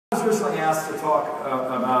I was recently asked to talk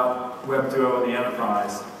about Web 2.0 in the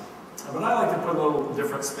enterprise, but I like to put a little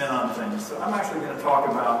different spin on things. So I'm actually going to talk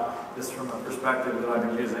about this from a perspective that I've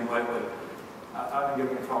been using lately. I've been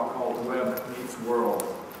giving a talk called Web Meets World,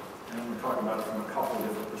 and I'm going to talk about it from a couple of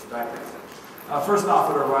different perspectives. First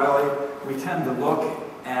off, at O'Reilly, we tend to look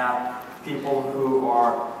at people who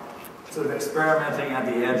are sort of experimenting at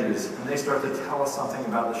the edges, and they start to tell us something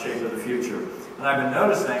about the shape of the future. And I've been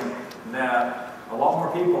noticing that a lot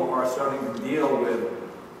more people are starting to deal with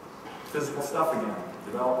physical stuff again.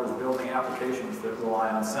 Developers building applications that rely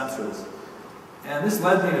on sensors. And this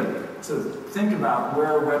led me to think about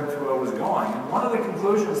where Web 2.0 was going. And one of the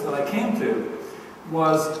conclusions that I came to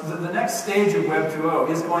was that the next stage of Web 2.0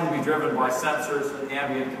 is going to be driven by sensors and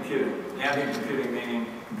ambient computing. Ambient computing meaning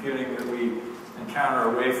computing that we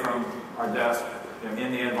encounter away from our desk,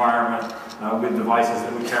 in the environment, with devices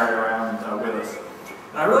that we carry around with us.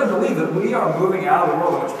 And I really believe that we are moving out of the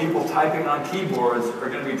world in which people typing on keyboards are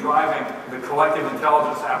going to be driving the collective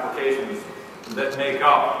intelligence applications that make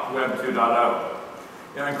up Web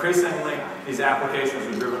 2.0. Increasingly, these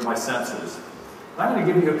applications are driven by sensors. And I'm going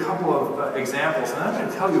to give you a couple of examples, and I'm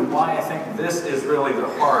going to tell you why I think this is really the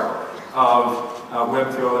heart of Web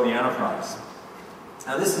 2.0 in the enterprise.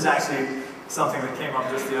 Now, this is actually something that came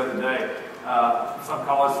up just the other day. Some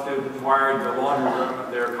college students wired the laundry room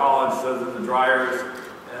at their college so that the dryers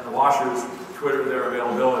and the washers Twitter their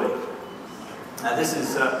availability. Now this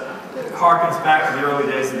is harkens back to the early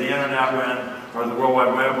days of the internet or the World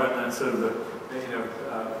Wide Web when sort of the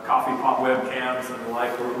coffee pot webcams and the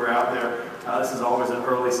like were out there. This is always an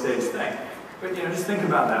early stage thing. But just think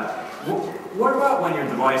about that. What about when your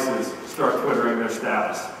devices start twittering their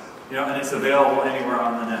status? And it's available anywhere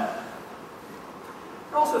on the net.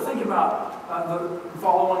 Also think about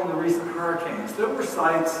following the recent hurricanes. There were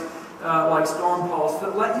sites like Storm Pulse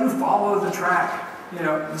that let you follow the track.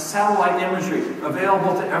 The satellite imagery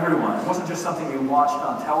available to everyone. It wasn't just something you watched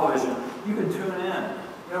on television. You could tune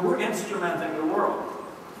in. We're instrumenting the world.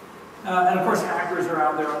 And of course, hackers are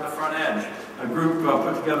out there on the front edge. A group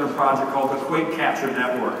put together a project called the Quake Catcher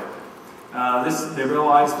Network. They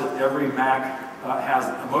realized that every Mac has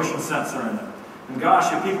a motion sensor in it. And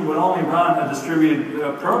gosh, if people would only run a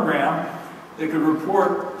distributed program that could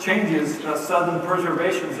report changes, sudden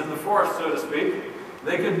perturbations in the forest, so to speak,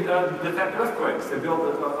 they could detect earthquakes. They built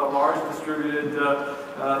a large distributed,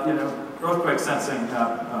 earthquake sensing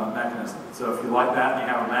mechanism. So if you like that and you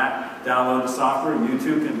have a Mac, download the software. You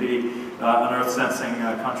too can be an earth sensing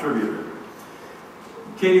contributor.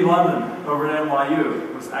 Katie London over at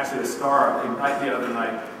NYU was actually a star at Ignite the other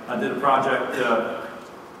night. I did a project.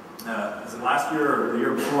 Was it last year or the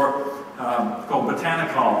year before, called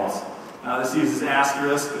Botanicals. This uses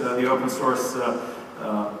Asterisk, the open source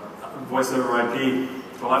voice over IP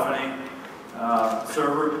telephony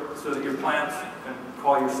server, so that your plants can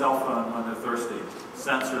call your cell phone when they're thirsty.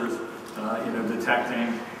 Sensors,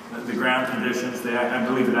 detecting the ground conditions. I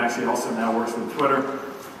believe it actually also now works with Twitter.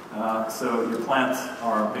 So your plants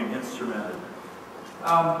are being instrumented.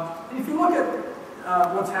 If you look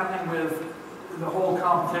at what's happening with the whole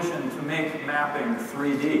competition to make mapping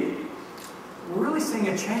 3D, we're really seeing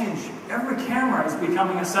a change. Every camera is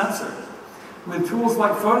becoming a sensor. With tools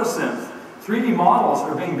like photosynth, 3D models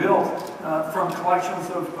are being built from collections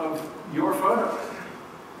of your photos.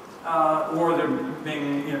 Or they're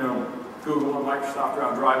being, Google and Microsoft are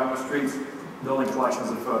out driving the streets building collections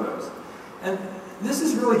of photos. And this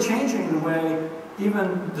is really changing the way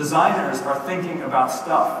even designers are thinking about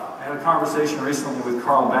stuff. I had a conversation recently with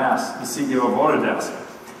Carl Bass, the CEO of Autodesk,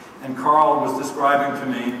 and Carl was describing to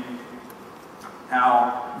me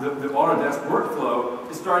how the Autodesk workflow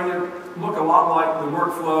is starting to look a lot like the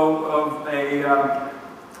workflow of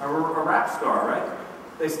a rap star, right?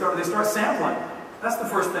 They start sampling. That's the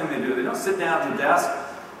first thing they do. They don't sit down at the desk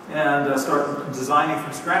and start designing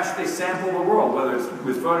from scratch. They sample the world, whether it's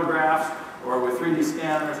with photographs or with 3D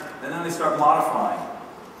scanners, and then they start modifying.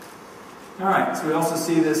 All right, so we also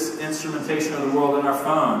see this instrumentation of the world in our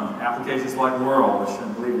phone. Applications like Whirl, which I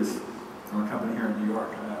believe is from a company here in New York.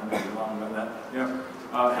 I know you're wrong about that.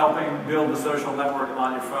 Helping build the social network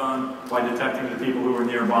on your phone by detecting the people who are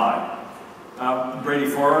nearby. Brady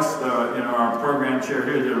Forrest, our program chair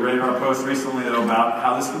here, did a radar post recently about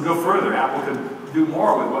how this could go further. Apple could do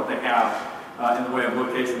more with what they have in the way of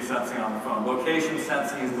location sensing on the phone. Location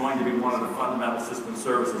sensing is going to be one of the fundamental system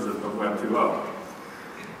services of Web 2.0.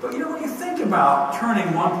 But when you think about turning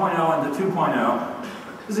 1.0 into 2.0,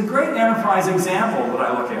 there's a great enterprise example that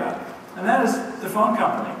I look at, and that is the phone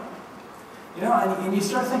company. And you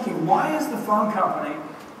start thinking, why is the phone company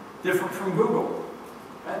different from Google?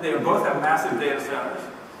 Right? They both have massive data centers.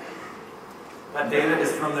 That data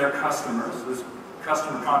is from their customers. There's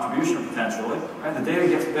customer contribution potentially. Right? The data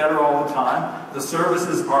gets better all the time. The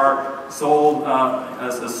services are sold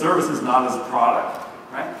as services, not as a product.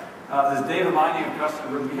 Right? There's data mining of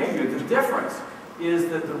customer behavior. The difference is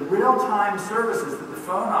that the real-time services that the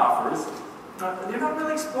phone offers, they're not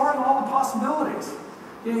really exploring all the possibilities.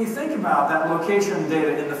 You know, you think about that location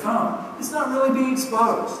data in the phone. It's not really being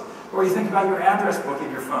exposed. Or you think about your address book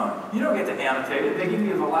in your phone. You don't get to annotate it. They give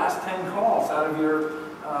you the last 10 calls out of your,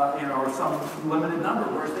 or some limited number,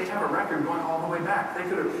 whereas they have a record going all the way back. They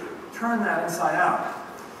could have turned that inside out.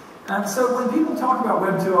 And so when people talk about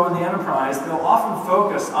Web 2.0 in the enterprise, they'll often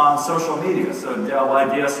focus on social media. So Dell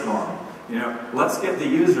IdeaStorm. You know, let's get the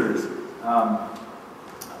users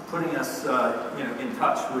putting us, in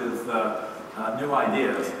touch with new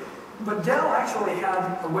ideas. But Dell actually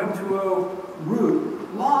had a Web 2.0 root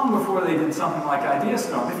long before they did something like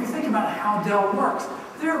IdeaStorm. If you think about how Dell works,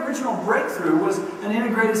 their original breakthrough was an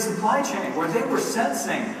integrated supply chain where they were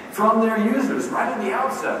sensing from their users right at the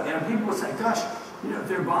outset. You know, people would say, gosh,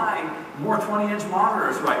 they're buying more 20-inch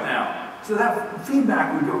monitors right now. So that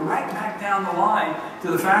feedback would go right back down the line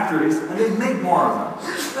to the factories, and they'd make more of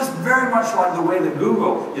them. That's very much like the way that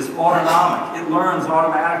Google is autonomic. It learns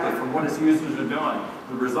automatically from what its users are doing.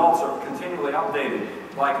 The results are continually updated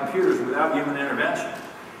by computers without human intervention.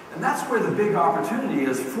 And that's where the big opportunity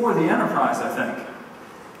is for the enterprise, I think.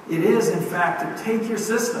 It is, in fact, to take your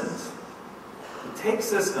systems,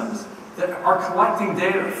 that are collecting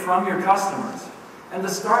data from your customers, and to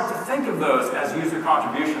start to think of those as user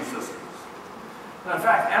contribution systems. Now, in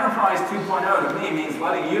fact, Enterprise 2.0 to me means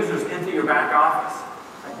letting users into your back office.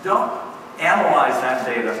 Right? Don't analyze that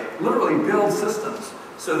data. Literally build systems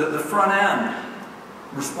so that the front end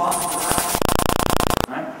responds to that.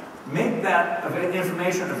 Right? Make that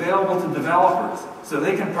information available to developers so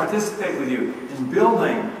they can participate with you in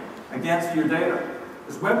building against your data.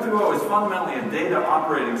 Because Web 2.0 is fundamentally a data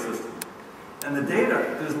operating system. And the data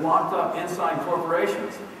that is locked up inside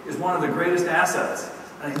corporations is one of the greatest assets.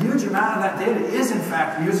 And a huge amount of that data is, in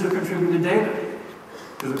fact, user-contributed data.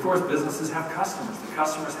 Because, of course, businesses have customers. The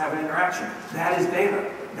customers have an interaction. That is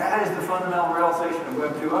data. That is the fundamental realization of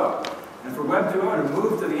Web 2.0. And for Web 2.0 to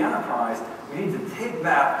move to the enterprise, we need to take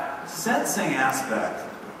that sensing aspect,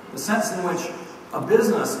 the sense in which a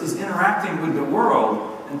business is interacting with the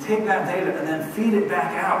world, and take that data and then feed it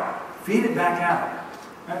back out. Feed it back out.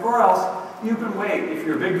 Right? Or else, you can wait if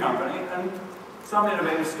you're a big company, and some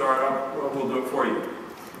innovative startup will do it for you.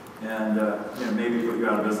 And maybe put you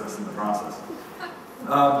out of business in the process.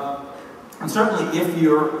 And certainly, if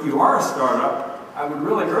you are a startup, I would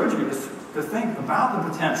really urge you to think about the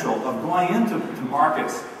potential of going into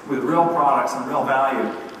markets with real products and real value,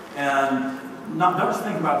 and don't just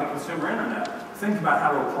think about the consumer internet. Think about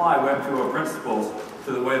how to apply Web 2.0 principles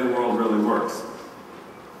to the way the world really works.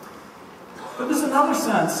 But there's another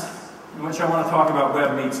sense in which I want to talk about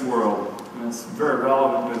Web meets world, and it's very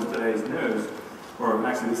relevant with today's news. Or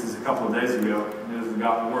actually, this is a couple of days ago. The news has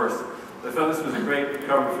gotten worse. I thought this was a great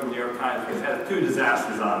cover from the New York Times because it had two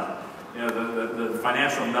disasters on it. You know, the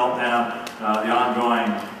financial meltdown, the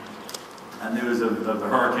ongoing news of the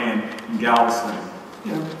hurricane in Galveston.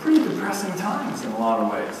 You know, pretty depressing times in a lot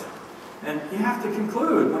of ways. And you have to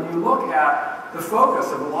conclude, when you look at the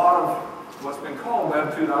focus of a lot of what's been called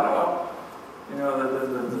Web 2.0, you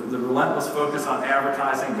know, the relentless focus on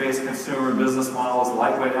advertising-based consumer and business models,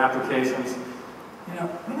 lightweight applications. You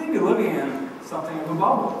know, we may be living in something of a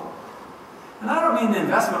bubble. And I don't mean the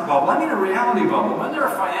investment bubble, I mean a reality bubble. When there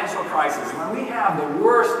are financial crises, when we have the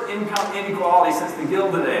worst income inequality since the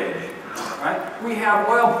Gilded Age, right? We have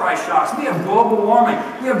oil price shocks, we have global warming,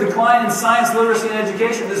 we have decline in science, literacy, and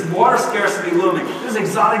education, there's water scarcity looming, there's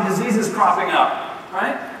exotic diseases cropping up,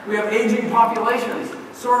 right? We have aging populations,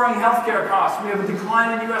 soaring healthcare costs, we have a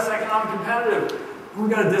decline in U.S. economic competitiveness,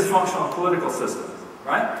 we've got a dysfunctional political system,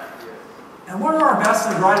 right? And what are our best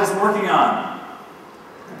and brightest working on?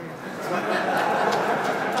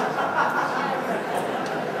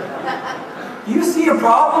 You see a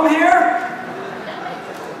problem here?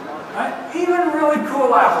 Right? Even really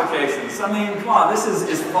cool applications. I mean, come on, this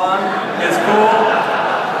is fun, it's cool.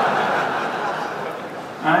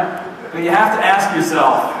 Right? But you have to ask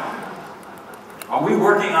yourself, are we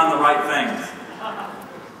working on the right things?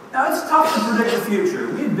 Now, it's tough to predict the future.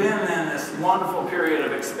 We've been in this wonderful period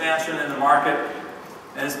of expansion in the market,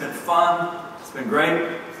 and it's been fun, it's been great.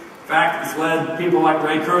 In fact, it's led people like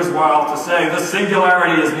Ray Kurzweil to say, the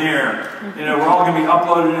singularity is near. You know, we're all going to be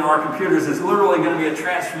uploaded into our computers. It's literally going to be a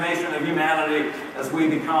transformation of humanity as we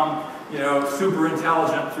become, you know, super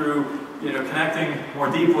intelligent through, you know, connecting more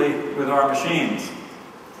deeply with our machines.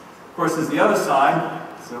 Of course, there's the other side.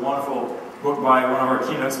 It's a wonderful book by one of our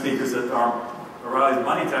keynote speakers at our O'Reilly's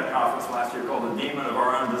Money Tech conference last year called The Demon of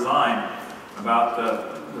Our Own Design, about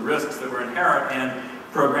the risks that were inherent in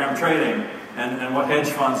program trading and what hedge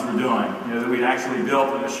funds were doing. You know, that we'd actually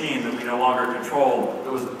built a machine that we no longer controlled,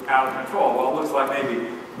 that was out of control. Well, it looks like maybe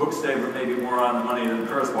Bookstaver may be more on the money than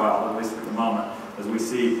Kurzweil, at least at the moment, as we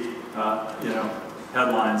see, you know,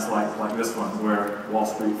 headlines like this one, where Wall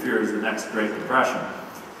Street fears the next Great Depression.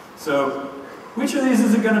 So, which of these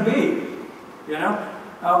is it going to be? You know,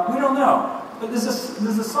 we don't know. But there's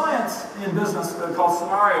a science in business called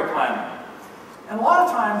scenario planning. And a lot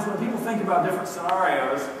of times when people think about different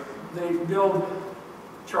scenarios, they build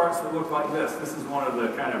charts that look like this. This is one of the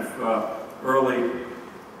kind of early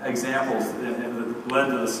examples that led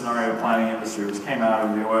to the scenario planning industry, which came out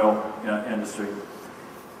of the oil industry.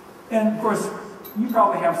 And of course, you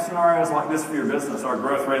probably have scenarios like this for your business. Our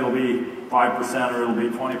growth rate will be 5%, or it'll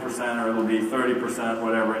be 20%, or it'll be 30%,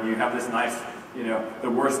 whatever, and you have this nice, you know, the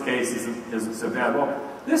worst case isn't so bad. Well,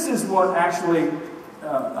 this is what actually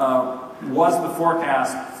was the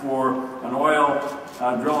forecast for an oil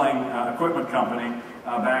drilling equipment company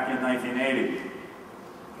back in 1980.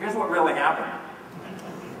 Here's what really happened.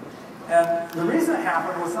 And the reason it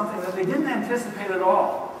happened was something that they didn't anticipate at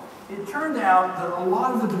all. It turned out that a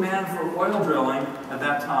lot of the demand for oil drilling at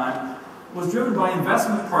that time was driven by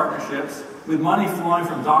investment partnerships with money flowing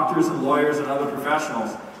from doctors and lawyers and other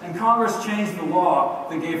professionals. And Congress changed the law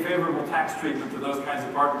that gave favorable tax treatment to those kinds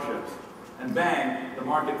of partnerships. And bang, the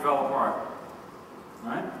market fell apart.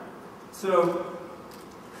 Right? So,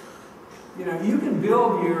 you know, you can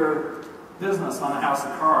build your business on a house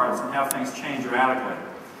of cards and have things change radically.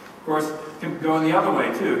 Of course, it can go the other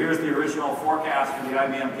way too. Here's the original forecast for the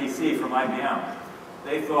IBM PC from IBM.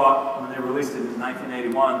 They thought, when they released it in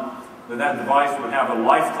 1981, that that device would have a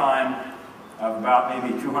lifetime of about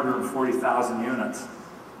maybe 240,000 units.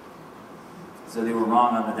 So they were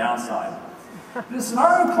wrong on the downside. The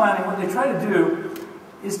scenario planning, what they try to do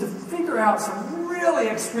is to figure out some really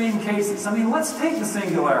extreme cases. I mean, let's take the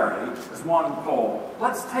singularity as one pole.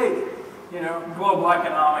 Let's take, you know, global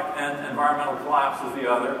economic and environmental collapse as the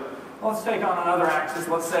other. Let's take on another axis.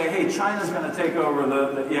 Let's say, hey, China's going to take over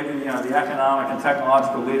the economic and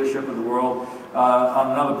technological leadership of the world.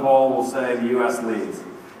 On another pole, we'll say the U.S. leads.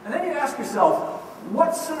 And then you ask yourself,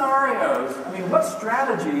 what scenarios, I mean, what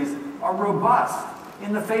strategies are robust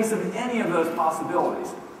in the face of any of those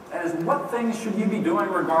possibilities? That is, what things should you be doing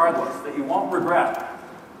regardless that you won't regret?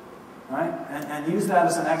 Right? And use that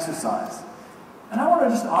as an exercise. And I want to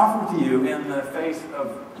just offer to you, in the face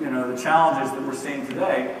of, you know, the challenges that we're seeing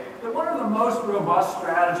today, that one of the most robust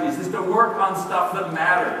strategies is to work on stuff that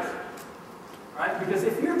matters. Right? Because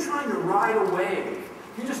if you're trying to ride a wave,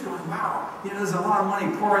 you're just going, wow, you know, there's a lot of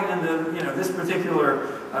money pouring into, you know, this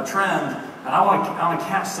particular trend, and I want to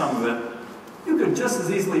catch some of it, you could just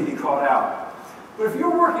as easily be caught out. But if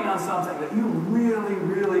you're working on something that you really,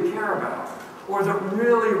 really care about, or that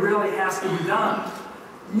really, really has to be done,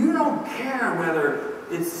 you don't care whether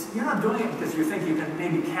you're not doing it because you think you can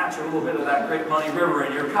maybe catch a little bit of that great money river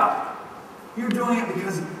in your cup. You're doing it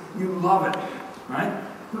because you love it, right?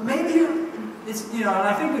 But maybe it's, you know, and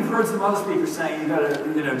I think we've heard some other speakers saying you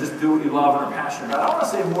gotta, you know, just do what you love and are passionate about. I want to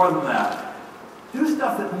say more than that. Do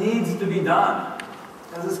stuff that needs to be done.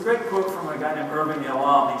 There's this great quote from a guy named Irving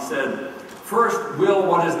Yalom. He said, "First, will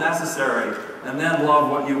what is necessary, and then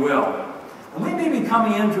love what you will." And we may be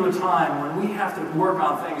coming into a time when we have to work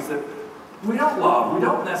on things that we don't love, we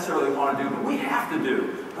don't necessarily want to do, but we have to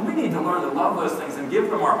do. And we need to learn to love those things and give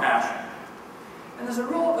them our passion. And there's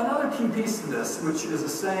another key piece to this, which is a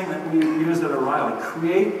saying that we use at O'Reilly: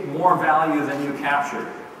 create more value than you capture.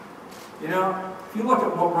 You know, if you look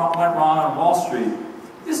at what went wrong on Wall Street,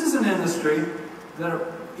 this is an industry that,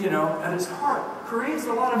 you know, at its heart, creates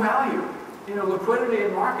a lot of value. You know, liquidity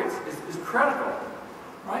in markets is critical,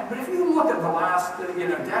 right? But if you look at the last, you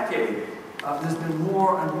know, decade, there's been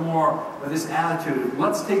more and more of this attitude,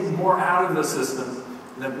 let's take more out of the system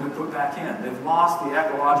than we put back in. They've lost the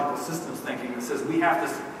ecological systems thinking that says we have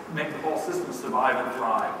to make the whole system survive and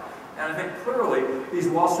thrive. And I think clearly these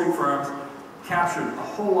Wall Street firms captured a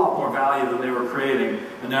whole lot more value than they were creating,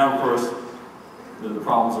 and now, of course, the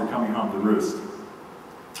problems are coming home to roost.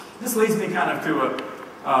 This leads me kind of to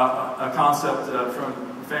a concept from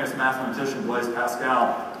the famous mathematician Blaise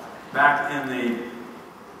Pascal. Back in the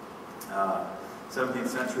 17th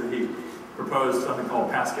century, he proposed something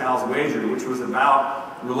called Pascal's wager, which was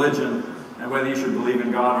about religion and whether you should believe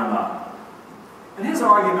in God or not. And his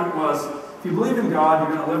argument was, if you believe in God,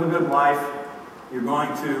 you're going to live a good life, you're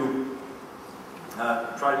going to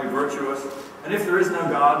try to be virtuous, and if there is no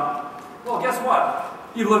God, well, guess what?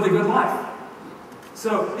 You've lived a good life.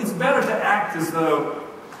 So it's better to act as though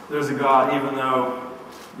there's a God, even though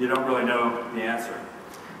you don't really know the answer.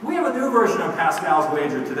 We have a new version of Pascal's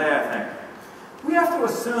wager today, I think. We have to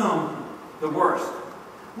assume the worst.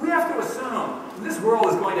 We have to assume this world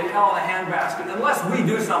is going to hell in a handbasket unless we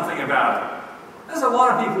do something about it. There's a lot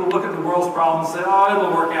of people who look at the world's problems and say, oh,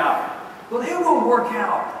 it'll work out. Well, it will work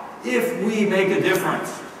out if we make a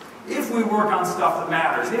difference, if we work on stuff that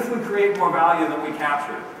matters, if we create more value than we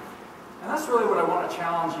capture. And that's really what I want to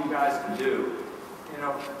challenge you guys to do. You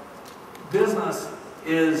know, business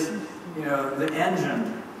is, you know, the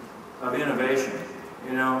engine of innovation.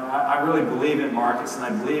 You know, I really believe in markets, and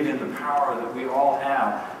I believe in the power that we all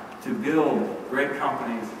have to build great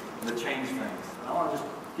companies that change things. And I want to just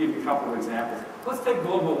give you a couple of examples. Let's take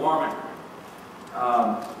global warming.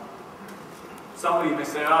 Some of you may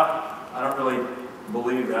say, oh, I don't really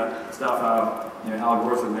believe that stuff out of Al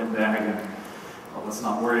Gore's windbag, and well, let's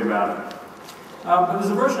not worry about it. But there's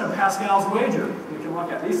a version of Pascal's wager you can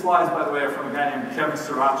look at. These slides, by the way, are from a guy named Kevin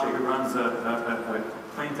Sirachi, who runs a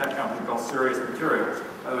clean tech company called Serious Materials.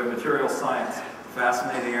 By the way, material science,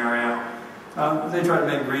 fascinating area. They try to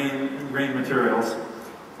make green materials.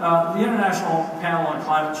 The International Panel on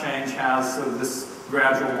Climate Change has this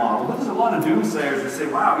gradual model, but there's a lot of doomsayers who say,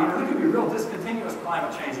 wow, you know, there could be real discontinuous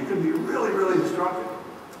climate change. It could be really, really destructive.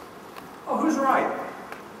 Oh, who's right?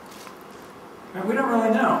 And we don't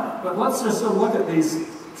really know. But let's just sort of look at these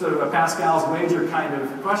sort of a Pascal's wager kind of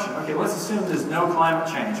question. Okay, let's assume there's no climate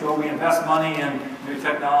change. Well, we invest money in new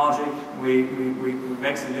technology. We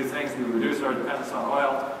make some new things. We reduce our dependence on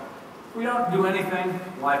oil. If we don't do anything,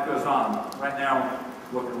 life goes on. Right now,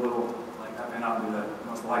 look a little like that may not be the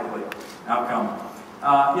most likely outcome.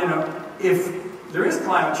 You know, if there is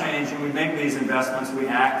climate change and we make these investments, we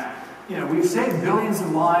act, you know, we've saved billions of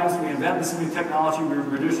lives, we invent this new technology, we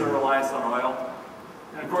reduce our reliance on oil.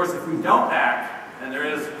 And of course, if we don't act, and there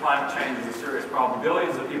is climate change is a serious problem,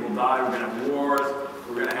 billions of people die, we're going to have wars,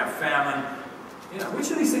 we're going to have famine. You know,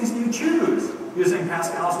 which of these things do you choose using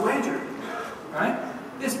Pascal's wager? Right?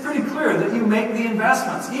 It's pretty clear that you make the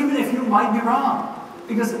investments, even if you might be wrong,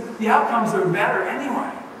 because the outcomes are better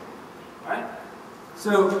anyway. Right?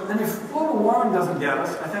 So, and if global warming doesn't get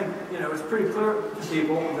us, I think, you know, it's pretty clear to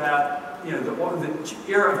people that, you know, the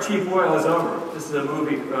era of cheap oil is over. This is a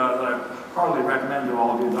movie that I heartily recommend to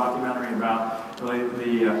all of you, a documentary about the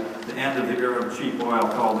end of the era of cheap oil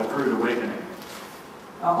called The Crude Awakening.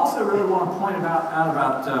 I also really want to point out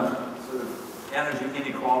about sort of energy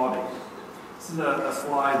inequality. This is a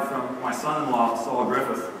slide from my son-in-law, Saul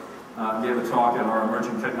Griffith, gave a talk at our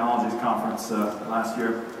Emerging Technologies Conference last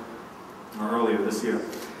year, or earlier this year.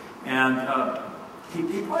 And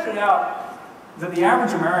he pointed out that the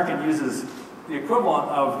average American uses the equivalent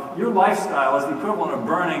of, your lifestyle is the equivalent of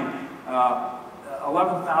burning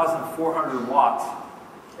 11,400 watts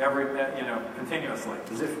continuously.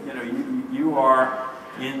 As if, you know, you are,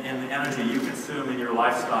 in the energy you consume in your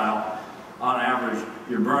lifestyle, on average,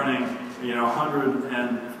 you're burning,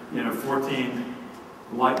 114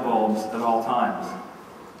 light bulbs at all times.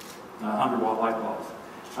 100-watt light bulbs.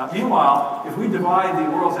 Meanwhile, if we divide the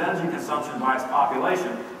world's energy consumption by its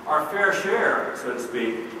population, our fair share, so to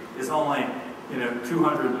speak, is only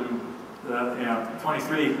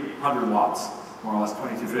 2,300 watts, more or less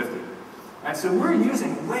 2,250. And so we're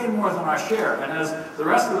using way more than our share. And as the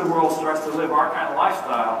rest of the world starts to live our kind of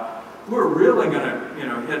lifestyle, we're really going to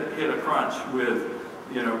hit a crunch with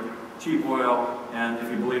cheap oil. And if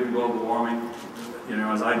you believe in global warming,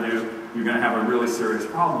 as I do, you're going to have a really serious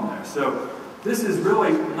problem there. So this is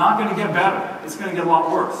really not going to get better. It's going to get a lot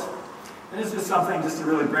worse. And it's just something just to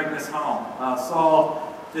really bring this home.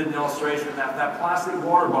 Saul did an illustration that plastic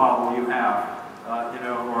water bottle you have,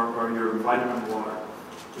 or your vitamin water.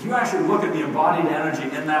 If you actually look at the embodied energy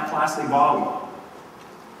in that plastic bottle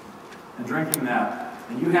and drinking that,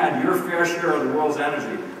 and you had your fair share of the world's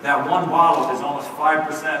energy, that one bottle is almost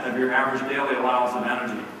 5% of your average daily allowance of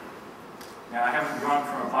energy. Yeah, I haven't drunk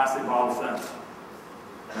from a plastic bottle since.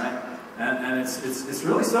 Right? And it's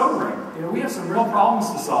really sobering. We have some real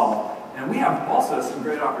problems to solve, and we have also some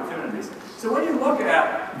great opportunities. So when you look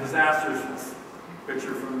at disasters, this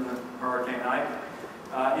picture from the Hurricane Ike,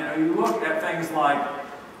 you look at things like,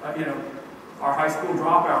 our high school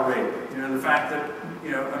dropout rate, the fact that,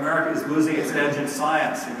 America is losing its edge in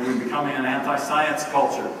science, we're becoming an anti-science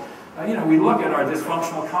culture. We look at our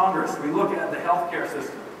dysfunctional Congress, we look at the healthcare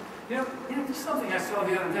system. Just something I saw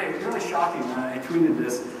the other day, really shocking when I tweeted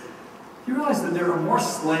this. You realize that there are more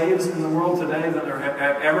slaves in the world today than there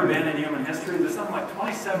have ever been in human history? There's something like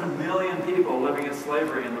 27 million people living in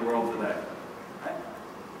slavery in the world today. Right?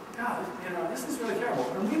 God, this is really terrible.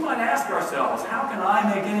 And we might ask ourselves, how can I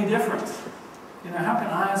make any difference? You know, how can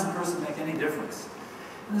I as a person make any difference?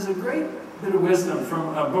 And there's a great bit of wisdom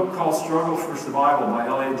from a book called Struggle for Survival by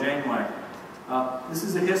Elliot Janeway. This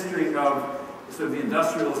is a history of sort of the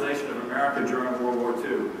industrialization of America during World War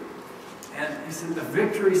II. And he said the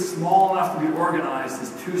victory small enough to be organized is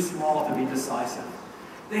too small to be decisive.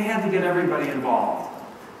 They had to get everybody involved.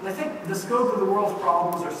 And I think the scope of the world's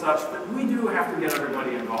problems are such that we do have to get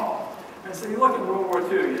everybody involved. And so you look at World War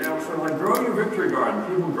II, you know, sort of like grow your victory garden,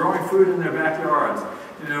 people growing food in their backyards.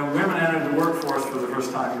 You know, women entered the workforce for the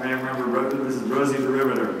first time. You may remember this is Rosie the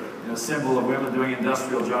Riveter, you know, symbol of women doing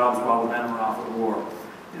industrial jobs while the men were off at war.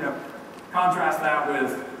 You know, contrast that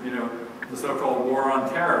with, you know, the so-called war on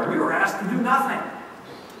terror. We were asked to do nothing,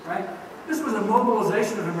 right? This was a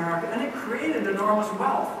mobilization of America, and it created enormous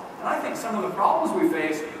wealth. And I think some of the problems we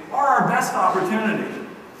face are our best opportunity.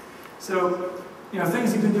 So, you know,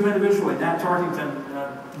 things you can do individually. Nat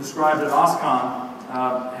Tarkington described at OSCON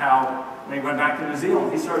how when he went back to New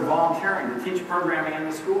Zealand, he started volunteering to teach programming in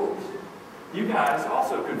the schools. You guys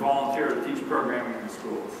also could volunteer to teach programming in the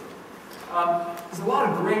schools. There's a lot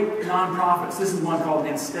of great nonprofits. This is one called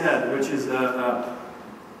Instead, which is a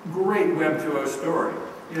great Web 2.0 story.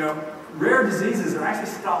 You know, rare diseases are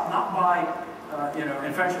actually stopped not by, you know,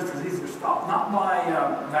 infectious diseases are stopped not by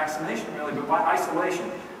vaccination really, but by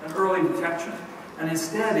isolation and early detection. And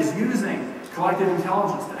Instead is using collective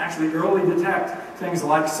intelligence to actually early detect things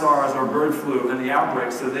like SARS or bird flu and the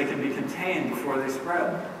outbreaks so they can be contained before they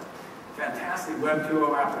spread. Fantastic Web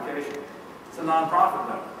 2.0 application. It's a nonprofit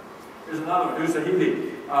though. Here's another one,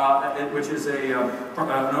 Usahili, which is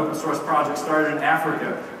an open source project started in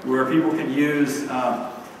Africa where people can use, you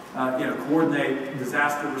know, coordinate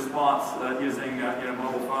disaster response using you know,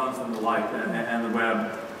 mobile phones and the like and the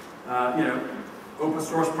web. You know, open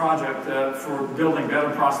source project for building better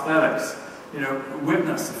prosthetics. You know,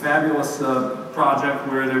 Witness, a fabulous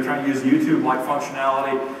project where they're trying to use YouTube-like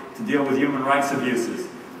functionality to deal with human rights abuses.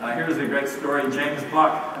 Here's a great story. James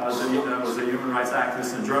Buck was a human rights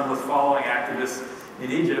activist and journalist following activists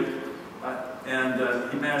in Egypt,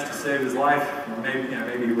 and he managed to save his life. Maybe, you know,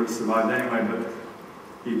 maybe he would have survived anyway, but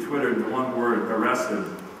he Twittered the one word, arrested.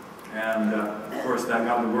 And of course that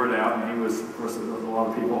got the word out, and he was, of course, a lot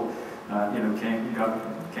of people, you know,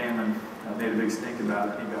 came and made a big stink about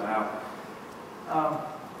it. He got out.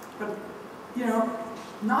 But, you know,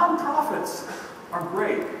 nonprofits are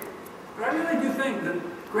great. But I really do think that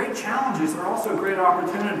great challenges are also great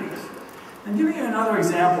opportunities. And giving you another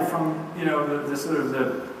example from, you know, the sort of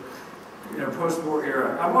the, you know, post-war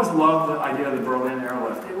era, I've always loved the idea of the Berlin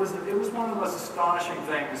airlift. It was one of the most astonishing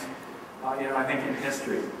things, you know, I think in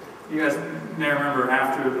history. You guys may remember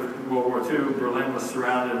after World War II, Berlin was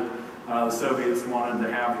surrounded. The Soviets wanted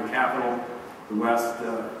to have the capital. The West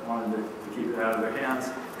wanted to keep it out of their hands.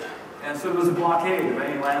 And so there was a blockade of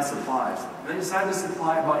any land supplies. They decided to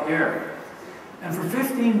supply it by air. And for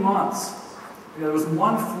 15 months, there was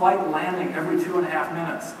one flight landing every 2.5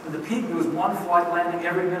 minutes. At the peak, there was one flight landing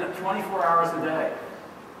every minute, 24 hours a day.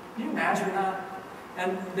 Can you imagine that?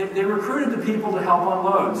 And they recruited the people to help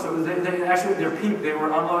unload. So they actually, at their peak, they were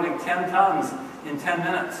unloading 10 tons in 10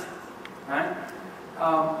 minutes, right?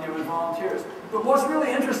 It was volunteers. But what's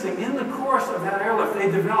really interesting, in the course of that airlift, they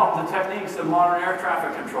developed the techniques of modern air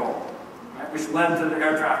traffic control, right, which led to the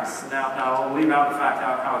air traffic. Now I'll leave out the fact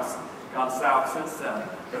how it's gone south since then.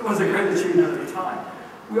 It was a great achievement at the time.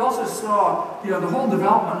 We also saw, you know, the whole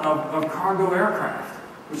development of cargo aircraft,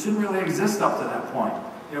 which didn't really exist up to that point,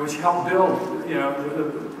 you know, which helped build, you know,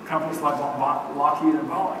 the companies like Lockheed and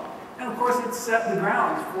Boeing. And of course, it set the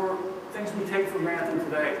grounds for things we take for granted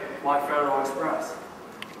today, like Federal Express.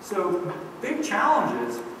 So big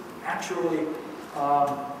challenges actually, you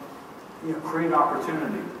know, create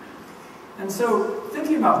opportunity. And so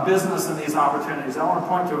thinking about business and these opportunities, I want to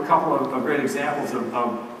point to a couple of great examples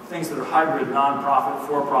of things that are hybrid, nonprofit,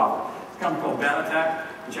 for-profit. It's a company called Benetech,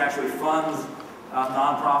 which actually funds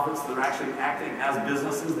nonprofits that are actually acting as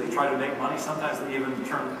businesses. They try to make money. Sometimes they even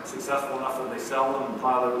turn successful enough that they sell them and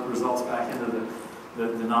plow the results back into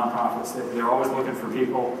the nonprofits. They're always looking for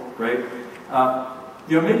people. Great.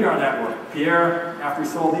 The Omidyar Network. Pierre, after he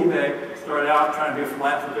sold eBay, started out trying to be a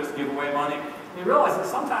philanthropist, give away money. And he realized that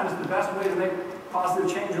sometimes the best way to make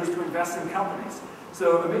positive change was to invest in companies.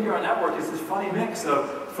 So Omidyar Network is this funny mix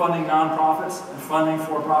of funding nonprofits and funding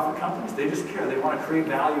for-profit companies. They just care. They want to create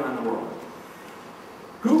value in the world.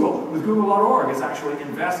 Google, with Google.org, is actually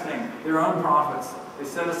investing their own profits. They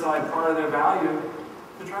set aside part of their value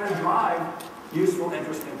to try to drive useful,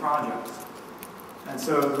 interesting projects. And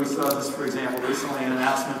so we saw this, for example, recently an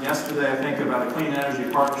announcement yesterday, I think, about a clean energy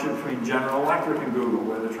partnership between General Electric and Google,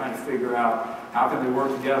 where they're trying to figure out how can they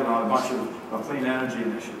work together on a bunch of clean energy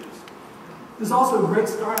initiatives. There's also great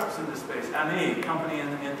startups in this space. ME, a company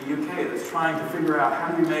in the UK that's trying to figure out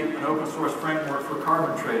how do you make an open source framework for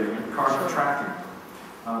carbon trading and carbon tracking.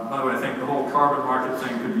 By the way, I think the whole carbon market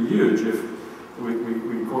thing could be huge if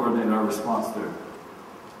we coordinate our response to it.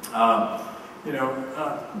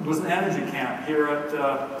 Was an energy camp here at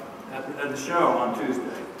the show on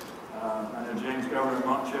Tuesday. I know James Governor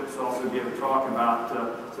Munchips also gave a talk about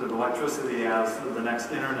sort of electricity as the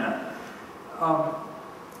next internet.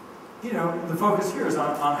 The focus here is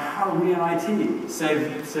on how we in IT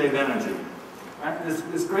save energy. Right?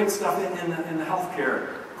 There's great stuff in the healthcare.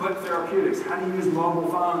 Click Therapeutics. How do you use mobile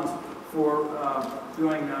phones for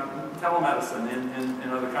doing telemedicine in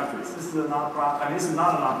other countries? This is a nonprofit. I mean, this is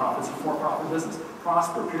not a nonprofit. It's a for-profit business.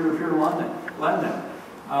 Prosper, peer-to-peer lending.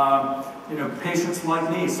 Patients like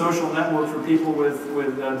me, social network for people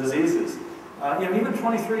with diseases. Even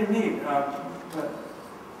 23andMe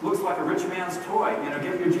looks like a rich man's toy.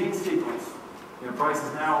 Get your gene sequence. Price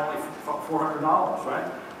is now only $400,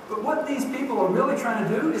 right? But what these people are really trying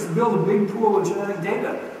to do is build a big pool of genetic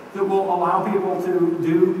data that will allow people to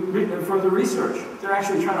do further research. They're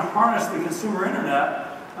actually trying to harness the consumer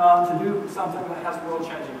internet to do something that has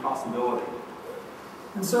world-changing possibility.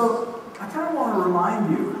 And so I kind of want to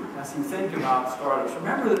remind you, as you think about startups,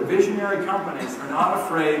 remember that visionary companies are not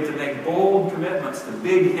afraid to make bold commitments to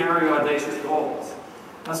big, hairy, audacious goals.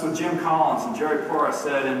 That's what Jim Collins and Jerry Porras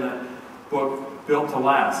said in the book Built to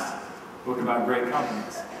Last, a book about great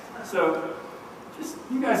companies. So,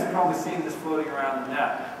 you guys have probably seen this floating around the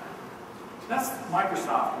net. That's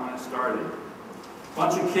Microsoft when it started. A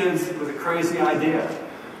bunch of kids with a crazy idea.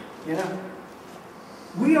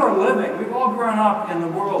 We are living, we've all grown up in the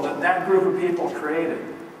world that group of people created.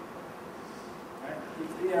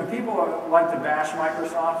 Right? People like to bash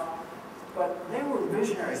Microsoft, but they were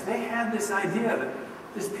visionaries. They had this idea that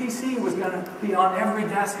this PC was going to be on every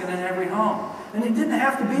desk and in every home. And it didn't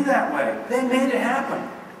have to be that way. They made it happen.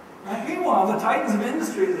 Right? Meanwhile, the titans of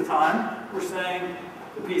industry at the time were saying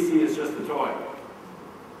the PC is just a toy.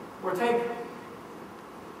 Or take,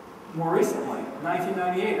 more recently,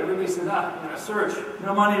 1998, everybody said, search,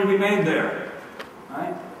 no money to be made there.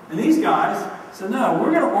 Right? And these guys said, no,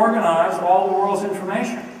 we're going to organize all the world's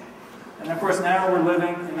information. And of course, now we're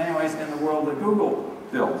living, in many ways, in the world that Google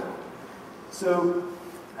built. So,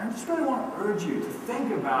 I just really want to urge you to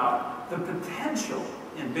think about the potential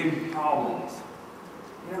in big problems.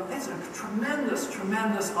 It's a tremendous,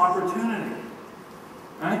 tremendous opportunity.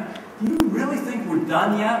 Right? Do you really think we're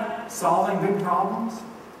done yet solving big problems?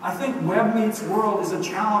 I think Web Meets World is a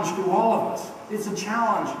challenge to all of us. It's a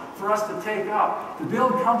challenge for us to take up, to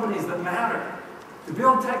build companies that matter, to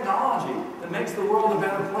build technology that makes the world a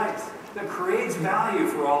better place, that creates value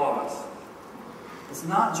for all of us. It's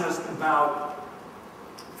not just about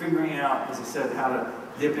figuring out, as I said, how to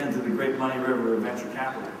dip into the great money river of venture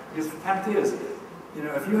capital. Because the fact is,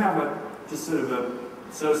 if you have just sort of a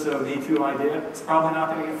so-so Me Too idea, it's probably not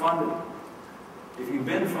going to get funded. If you've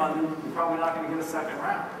been funded, you're probably not going to get a second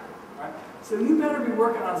round. Right? So you better be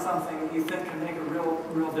working on something that you think can make a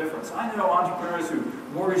real difference. I know entrepreneurs who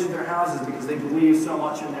mortgage their houses because they believe so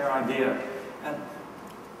much in their idea. And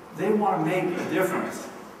they want to make a difference.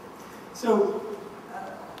 So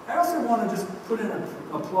I also want to just put in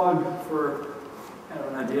a plug for kind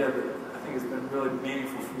of an idea that I think has been really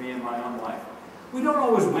meaningful for me in my own life. We don't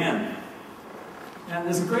always win. And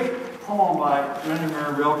there's a great poem by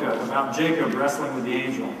Rainer Rilke about Jacob wrestling with the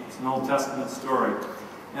angel. It's an Old Testament story.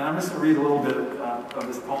 And I'm just going to read a little bit of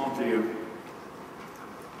this poem to you.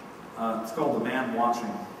 It's called The Man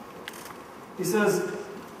Watching. He says,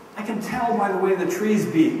 I can tell by the way the trees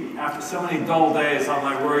beat after so many dull days on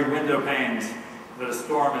my worried window panes that a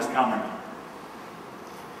storm is coming.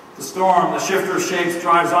 The storm, the shifter of shapes,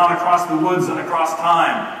 drives on across the woods and across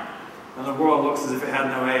time, and the world looks as if it had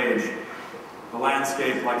no age. The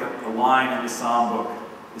landscape, like a line in the psalm book,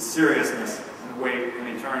 is seriousness and weight and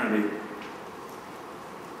eternity.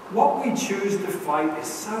 What we choose to fight is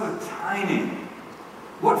so tiny.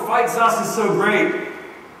 What fights us is so great.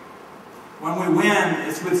 When we win,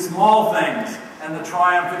 it's with small things, and the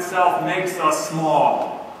triumph itself makes us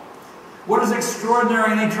small. What is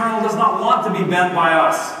extraordinary and eternal does not want to be bent by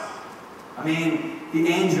us. I mean, the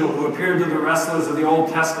angel who appeared to the wrestlers of the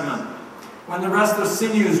Old Testament. When the restless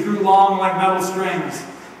sinews grew long like metal strings,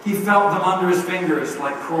 he felt them under his fingers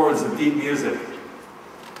like chords of deep music.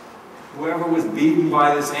 Whoever was beaten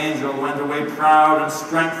by this angel went away proud and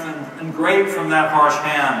strengthened and great from that harsh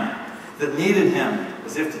hand that kneaded him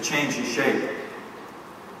as if to change his shape.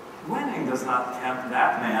 Winning does not tempt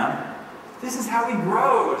that man. This is how he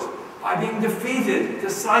grows, by being defeated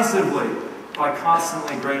decisively by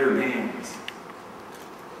constantly greater beings.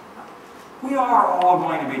 We are all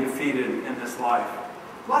going to be defeated in this life.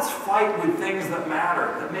 Let's fight with things that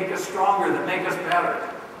matter, that make us stronger, that make us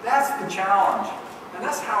better. That's the challenge. And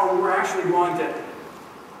that's how we're actually going to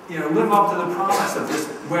live up to the promise of this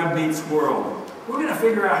web meets world. We're going to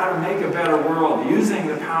figure out how to make a better world using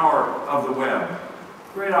the power of the web.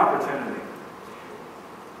 Great opportunity.